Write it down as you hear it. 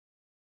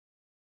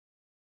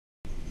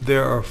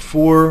there are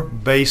four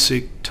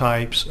basic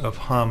types of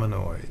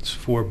hominoids,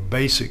 four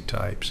basic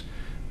types,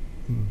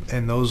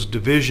 and those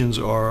divisions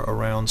are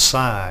around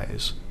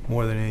size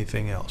more than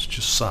anything else,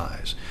 just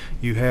size.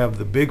 You have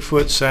the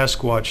Bigfoot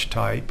Sasquatch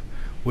type,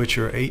 which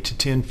are 8 to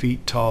 10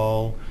 feet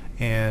tall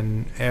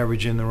and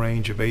average in the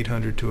range of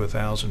 800 to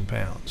 1,000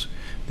 pounds.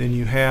 Then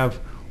you have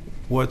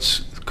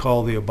what's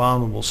called the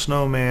Abominable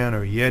Snowman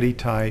or Yeti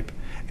type,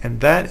 and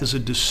that is a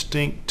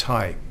distinct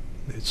type.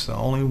 It's the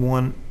only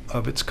one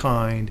of its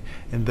kind,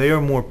 and they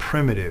are more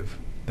primitive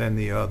than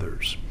the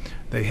others.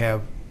 They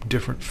have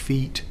different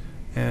feet,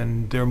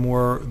 and they're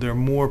more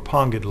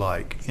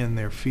pongid-like in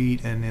their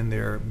feet and in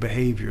their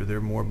behavior.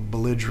 They're more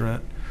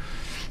belligerent.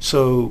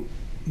 So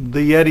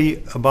the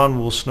Yeti,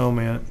 Abominable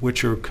Snowman,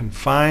 which are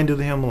confined to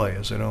the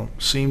Himalayas, they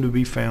don't seem to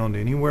be found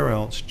anywhere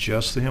else,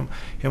 just the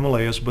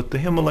Himalayas, but the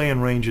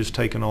Himalayan ranges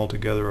taken all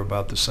together are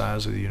about the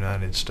size of the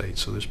United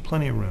States, so there's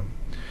plenty of room.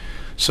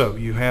 So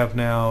you have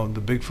now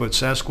the Bigfoot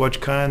Sasquatch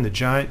kind, the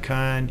giant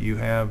kind, you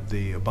have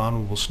the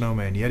Abominable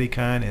Snowman Yeti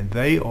kind, and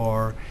they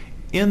are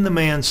in the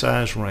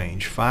man-size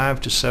range,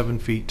 5 to 7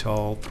 feet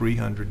tall,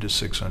 300 to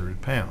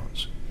 600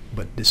 pounds,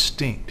 but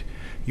distinct.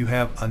 You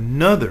have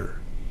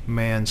another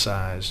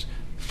man-sized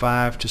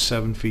 5 to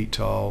 7 feet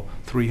tall,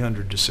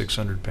 300 to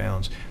 600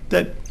 pounds,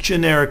 that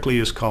generically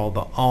is called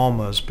the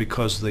Almas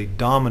because they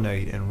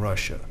dominate in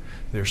Russia.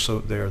 There's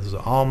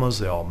the Almas,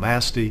 the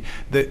Almasty.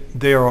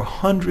 There are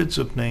hundreds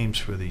of names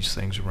for these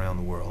things around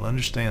the world.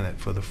 Understand that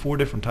for the four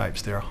different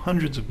types, there are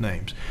hundreds of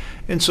names.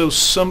 And so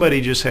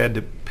somebody just had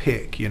to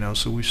pick,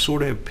 so we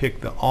sort of have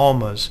picked the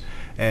Almas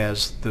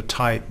as the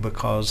type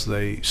because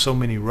so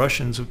many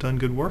Russians have done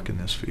good work in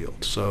this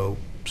field. So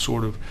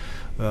sort of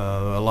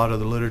a lot of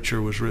the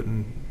literature was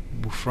written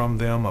from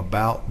them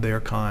about their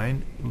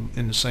kind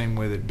in the same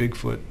way that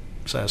Bigfoot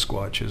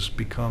Sasquatch has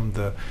become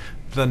the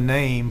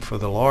name for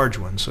the large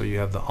one. So you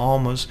have the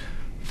Almas,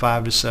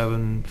 5 to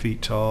 7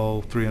 feet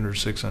tall, 300 to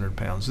 600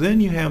 pounds.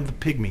 Then you have the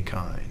pygmy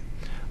kind,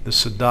 the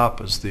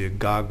Sidapas, the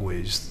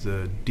Agagwes,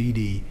 the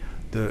Didi,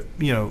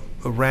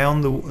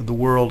 around the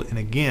world, and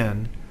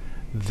again,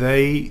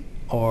 they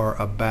are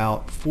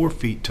about 4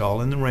 feet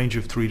tall, in the range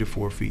of 3 to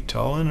 4 feet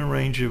tall, in a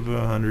range of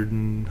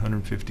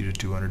 150 to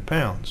 200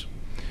 pounds.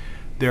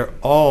 They're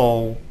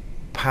all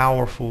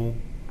powerful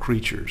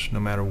creatures, no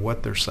matter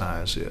what their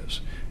size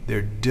is.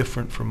 They're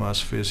different from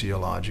us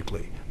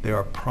physiologically. They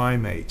are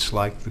primates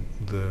like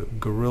the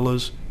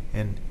gorillas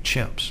and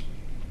chimps.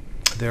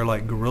 They're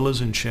like gorillas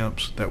and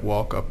chimps that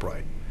walk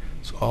upright.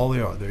 That's all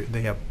they are.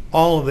 They have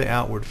all of the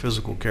outward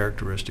physical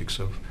characteristics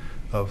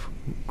of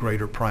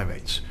greater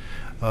primates.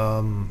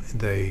 Starting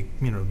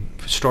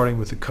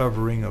with the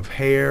covering of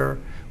hair,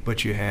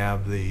 but you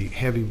have the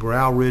heavy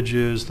brow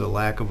ridges, the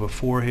lack of a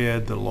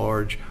forehead, the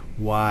large,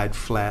 wide,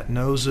 flat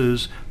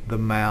noses, the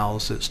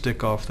mouths that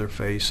stick off their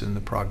face in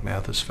the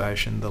prognathous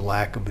fashion, the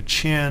lack of a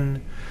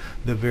chin,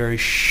 the very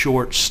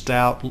short,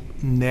 stout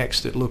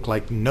necks that look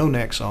like no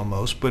necks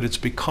almost, but it's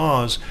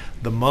because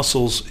the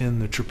muscles in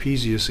the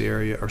trapezius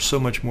area are so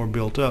much more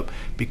built up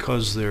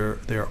because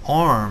their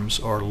arms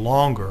are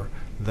longer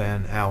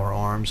than our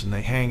arms, and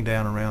they hang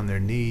down around their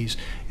knees,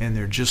 and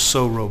they're just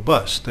so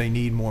robust. They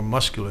need more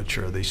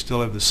musculature. They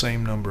still have the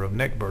same number of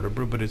neck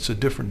vertebrae, but it's a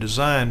different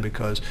design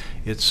because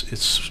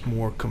it's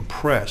more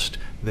compressed.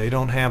 They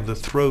don't have the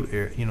throat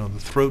air, the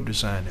throat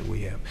design that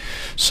we have.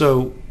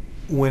 So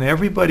when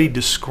everybody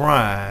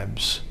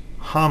describes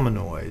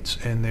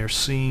hominoids, and they're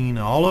seen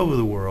all over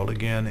the world,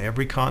 again,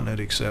 every continent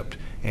except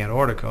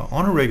Antarctica,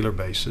 on a regular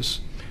basis,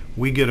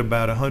 we get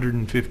about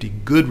 150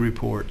 good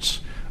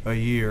reports a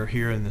year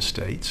here in the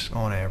States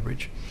on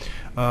average.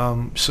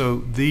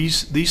 So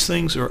these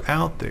things are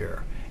out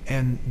there,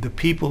 and the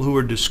people who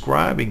are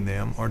describing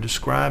them are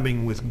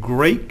describing with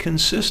great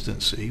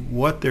consistency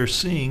what they're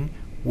seeing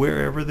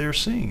wherever they're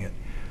seeing it.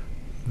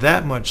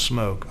 That much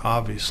smoke,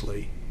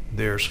 obviously,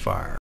 there's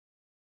fire.